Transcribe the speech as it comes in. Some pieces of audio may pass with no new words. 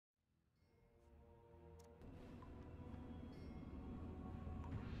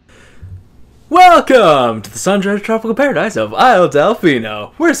Welcome to the sun-drenched tropical paradise of Isle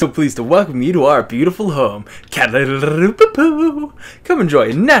Delfino. We're so pleased to welcome you to our beautiful home. Come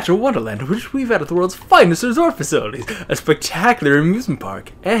enjoy a natural wonderland in which we've added the world's finest resort facilities, a spectacular amusement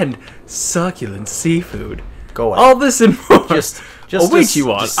park, and succulent seafood. Go away. All this and more await you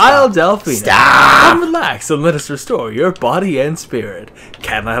on Isle Delfino. Stop! Come relax and let us restore your body and spirit.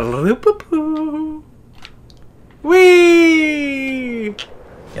 Whee!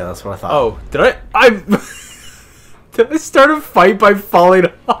 Yeah, that's what I thought. Oh, did I start a fight by falling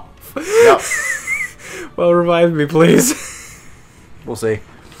off? Yep. Well, revive me, please. We'll see.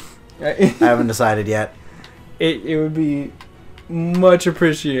 I haven't decided yet. It would be much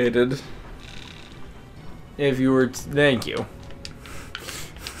appreciated if you were thank you.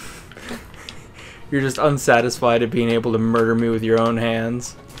 You're just unsatisfied at being able to murder me with your own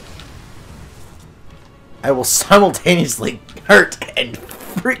hands. I will simultaneously hurt and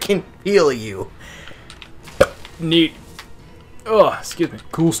freaking heal you. Neat. Oh, excuse me.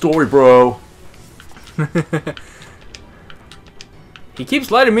 Cool story, bro. He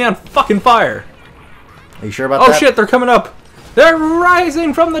keeps lighting me on fucking fire. Are you sure about that? Oh shit, they're coming up. They're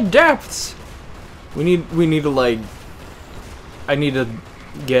rising from the depths. We need to like I need to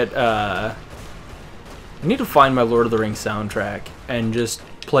get I need to find my Lord of the Rings soundtrack and just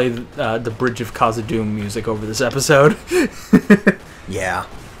play the Bridge of Khazad-dûm music over this episode. Yeah.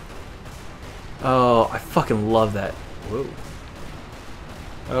 Oh, I fucking love that. Whoa.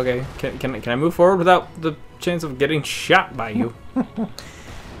 Okay, can I move forward without the chance of getting shot by you?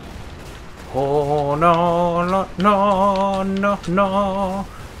 Oh no no no no no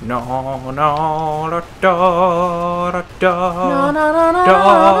no no da da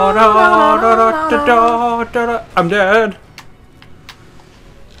da. I'm dead.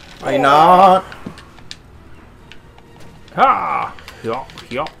 Are you not? Ha! Yup,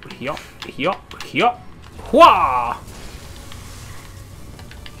 yup, yup, yup, yup. Wah!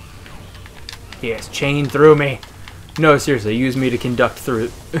 Yes, chain through me. No, seriously, use me to conduct through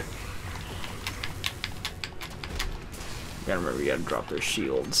it. Gotta remember, you gotta drop their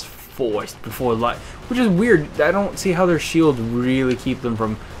shields first before light. Which is weird. I don't see how their shields really keep them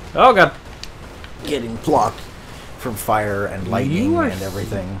from. Oh god! Getting blocked from fire and lightning and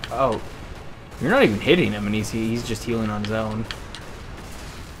everything. Oh, you're not even hitting him, and he's just healing on his own.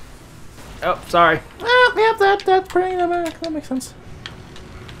 Oh, sorry. Yep, that's pretty. That makes sense.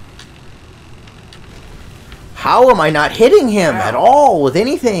 How am I not hitting him at all with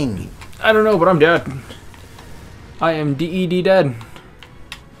anything? I don't know, but I'm dead. I am DED dead.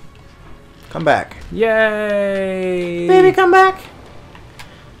 Come back. Yay! Baby, come back.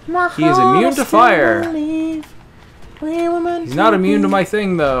 He is immune to fire. He's not immune to my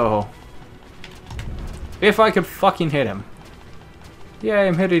thing, though. If I could fucking hit him. Yay,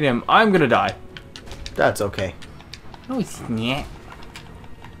 I'm hitting him. I'm gonna die. That's okay. No, it's not.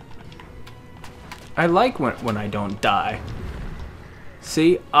 I like when I don't die.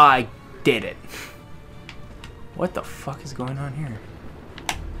 See? I did it. What the fuck is going on here?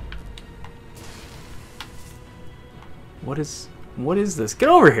 What is this? Get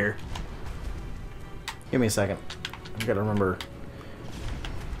over here! Give me a second. I gotta remember.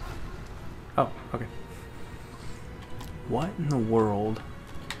 Oh, okay. What in the world?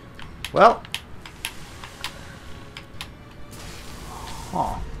 Well.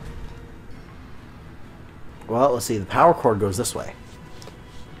 Huh. Well, let's see. The power cord goes this way.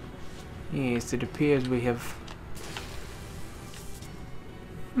 Yes, it appears we have...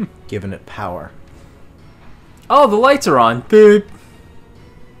 Giving it power. Oh, the lights are on. Beep.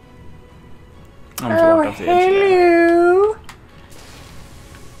 I'm gonna walk off the edge here.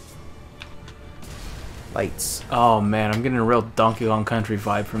 Lights. Oh man, I'm getting a real Donkey Kong Country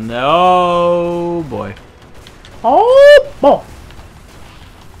vibe from there. Oh boy. Oh boy.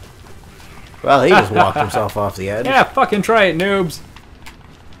 Well, he just walked himself off the edge. Yeah, fucking try it, noobs.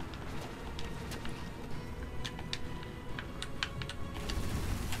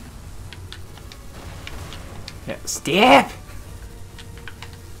 Yeah, step.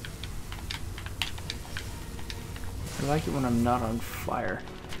 I like it when I'm not on fire.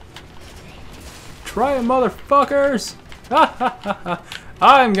 Try it, motherfuckers!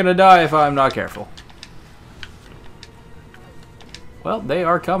 I'm gonna die if I'm not careful. Well, they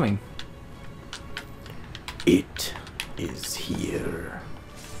are coming. It is here.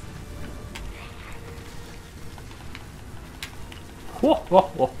 Whoa, whoa,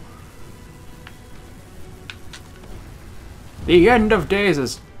 whoa. The end of days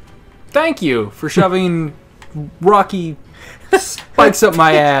is... Thank you for shoving rocky spikes up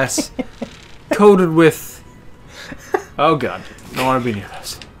my ass. Coated with... Oh god. Don't want to be near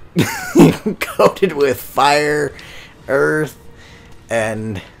this. Coated with fire, earth,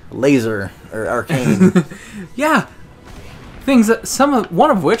 and laser or arcane. Yeah, things that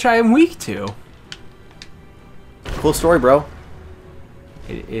one of which I am weak to. Cool story, bro.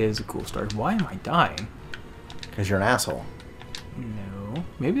 It is a cool story. Why am I dying? Because you're an asshole. No,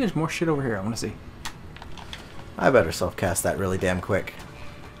 maybe there's more shit over here. I want to see. I better self-cast that really damn quick.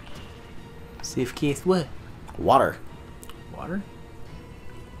 See if case what? Water. Water?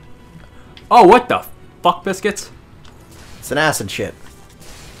 Oh, what the fuck, biscuits? It's an acid shit.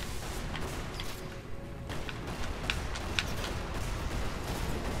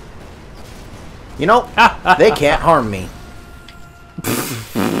 You know, they can't harm me.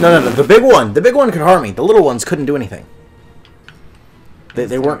 No. The big one could harm me. The little ones couldn't do anything.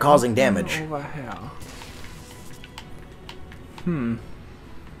 They weren't causing damage. Over here.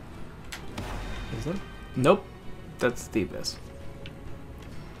 Is it? Nope. That's the abyss.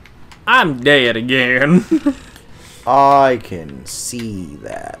 I'm dead again. I can see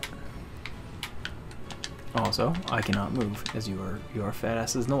that. Also, I cannot move as your fat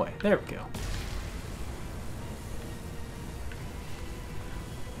ass is in the way. There we go.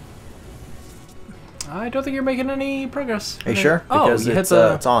 I don't think you're making any progress. Are you sure? Oh, Because you hit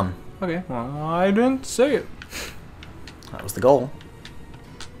it's on. Okay, well, I didn't see it. That was the goal.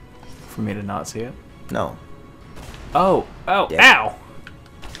 For me to not see it? No. Oh, Yeah. ow!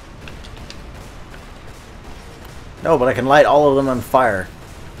 No, but I can light all of them on fire.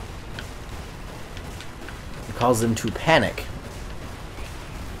 It causes them to panic.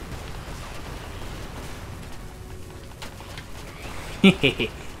 Okay,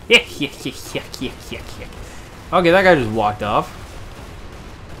 that guy just walked off.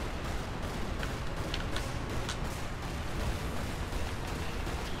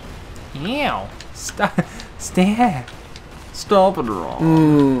 Ew. Stop. Stop it,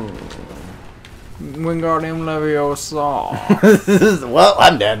 wrong. Wingardium Leviosa. Well,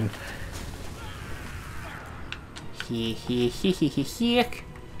 I'm dead.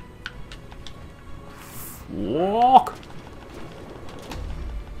 Walk.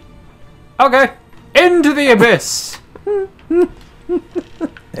 Okay. Into the abyss.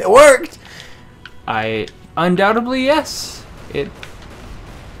 It worked. Undoubtedly, yes. It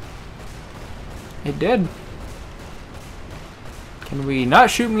did. Can we not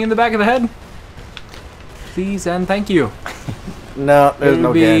shoot me in the back of the head? Please and thank you. No, there's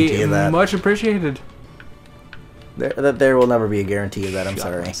no guarantee of that. Much appreciated. There will never be a guarantee of that. I'm Shot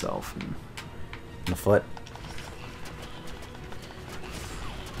sorry. myself. In the foot.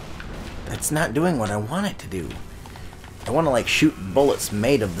 That's not doing what I want it to do. I want to like shoot bullets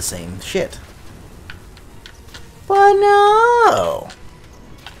made of the same shit. But no.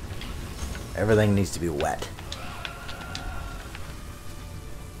 Everything needs to be wet.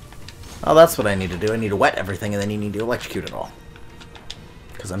 Oh, that's what I need to do. I need to wet everything, and then you need to electrocute it all.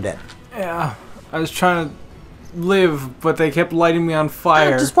 Because I'm dead. Yeah, I was trying to live, but they kept lighting me on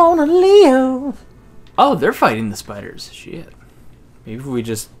fire. I just wanna live. Oh, they're fighting the spiders. Shit. Maybe we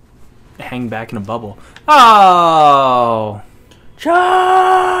just hang back in a bubble. Oh!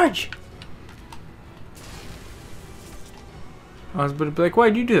 Charge! I was about to be like,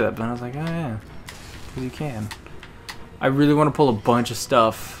 why'd you do that? But I was like, oh yeah, because you can. I really want to pull a bunch of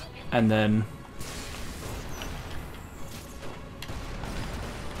stuff, and then...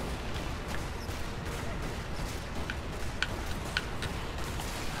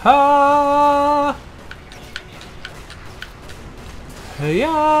 Ha!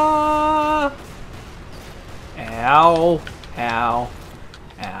 Yeah! Ow! Ow!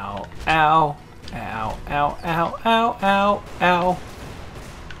 Ow! Ow! Ow, ow, ow, ow, ow, ow.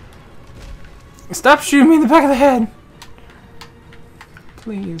 Stop shooting me in the back of the head.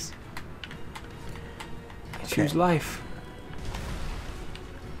 Please. I choose life.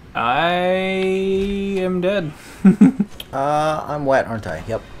 I am dead. I'm wet, aren't I?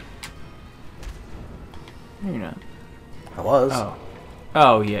 Yep. No, you're not. I was. Oh.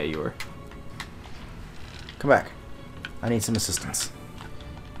 Oh, yeah, you were. Come back. I need some assistance.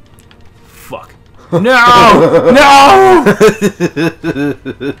 Fuck. No! No!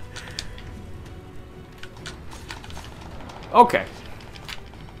 Okay.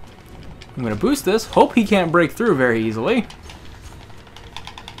 I'm gonna boost this. Hope he can't break through very easily.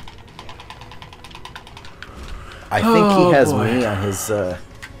 I think he has boy. me on his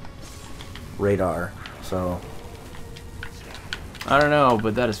radar, so... I don't know,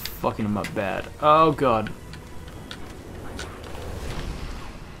 but that is fucking him up bad. Oh, God.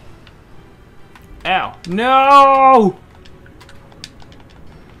 Ow. No!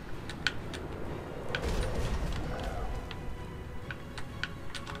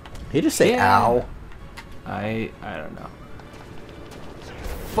 Did he just say ow? I don't know.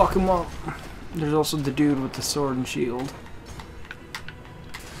 Fuck him up. There's also the dude with the sword and shield.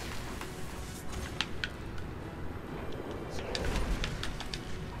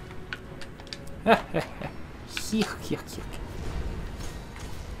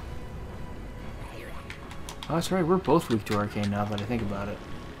 Oh, that's right, we're both weak to arcane now that I think about it.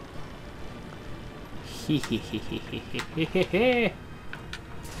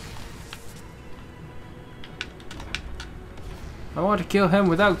 I want to kill him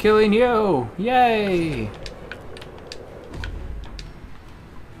without killing you! Yay!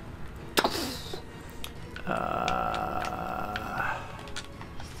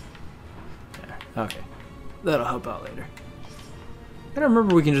 Okay. That'll help out later. I don't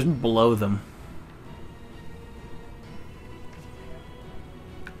remember we can just blow them.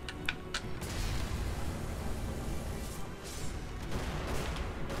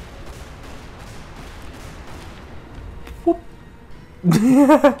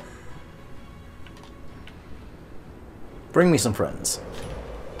 Bring me some friends.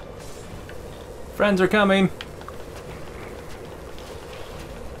 Friends are coming.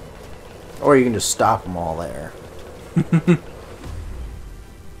 Or you can just stop them all there.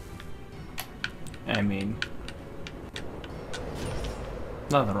 I mean,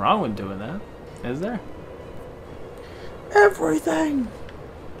 nothing wrong with doing that, is there? Everything.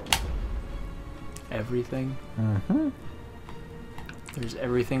 Everything? Mm-hmm. There's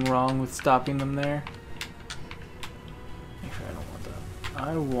everything wrong with stopping them there? Actually, I don't want that.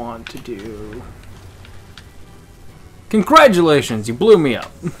 I want to do... Congratulations, you blew me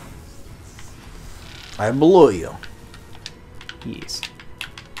up. I blew you. Yes.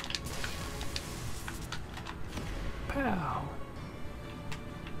 Pow.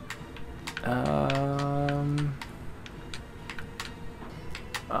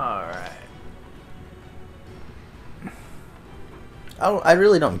 Alright. I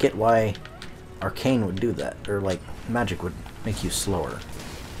really don't get why arcane would do that, or like magic would make you slower.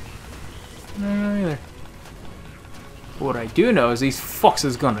 No, either. But what I do know is these fucks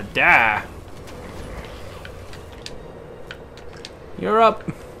is gonna die. You're up.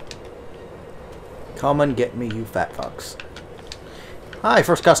 Come and get me, you fat fucks. Hi,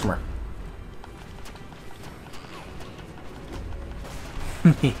 first customer.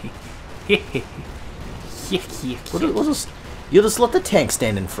 We'll just, you'll just let the tank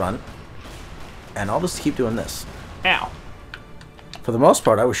stand in front, and I'll just keep doing this. Ow. For the most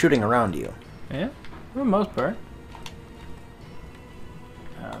part, I was shooting around you. Yeah, for the most part.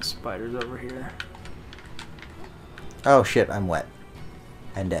 Spiders over here. Oh shit, I'm wet.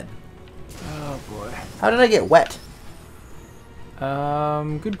 And dead. Oh boy. How did I get wet?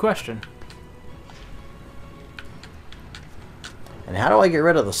 Good question. And how do I get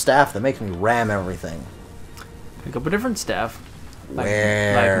rid of the staff that makes me ram everything? Pick up a different staff.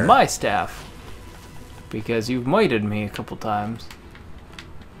 Where? Like my staff. Because you've mited me a couple times.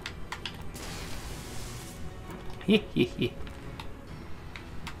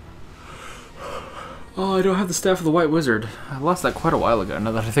 Oh, I don't have the staff of the White Wizard. I lost that quite a while ago,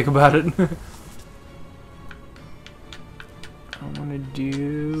 now that I think about it. I want to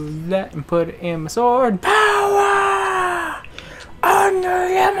do that and put it in my sword. Power!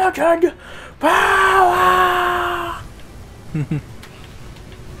 Unlimited power!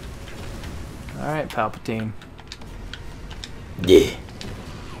 Alright, Palpatine. Yeah. These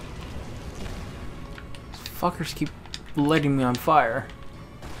fuckers keep lighting me on fire.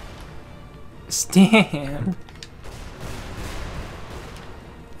 Stand.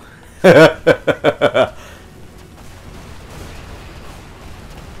 Oh,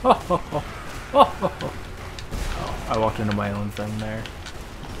 I walked into my own thing there.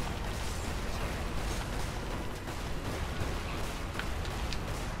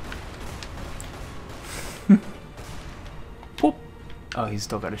 Poop. Oh, he's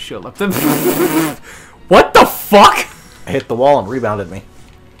still got his shield up. What the fuck? I hit the wall and rebounded me.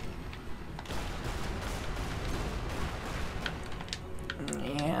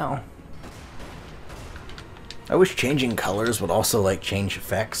 Yeah. I wish changing colors would also, like, change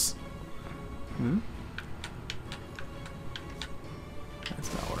effects. Hmm?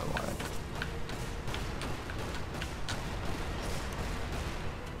 That's not what I wanted.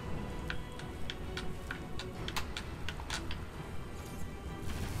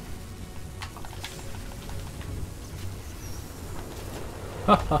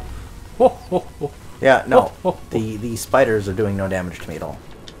 Yeah, no. The spiders are doing no damage to me at all.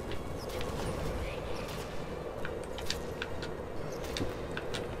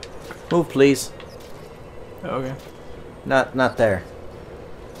 Move, please. Okay. Not there.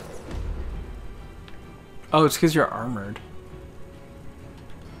 Oh, it's because you're armored.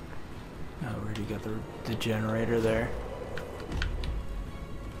 Oh, where'd you get the generator there?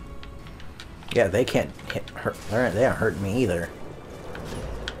 Yeah, they can't hurt. They aren't hurting me either.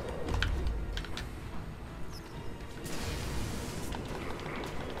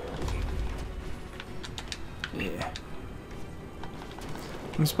 Yeah.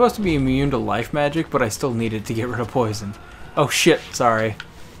 I'm supposed to be immune to life magic, but I still needed to get rid of poison. Oh shit, sorry.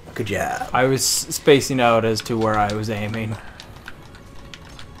 Good job. I was spacing out as to where I was aiming.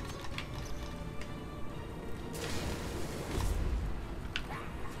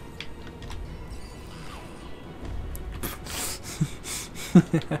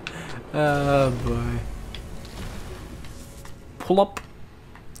 Oh boy. Pull up.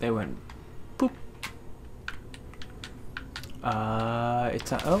 They went boop.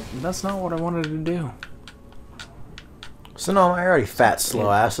 It's oh, that's not what I wanted to do. So no, I already fat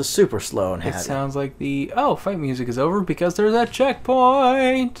slow ass is super slow and It had sounds like the fight music is over because there's a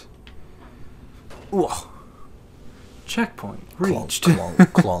checkpoint. Ooh. Checkpoint reached.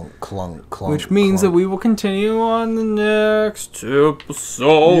 Clunk, clunk, clunk, clunk, Which means clunk. that we will continue on the next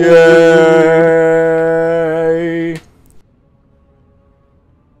episode. Yeah.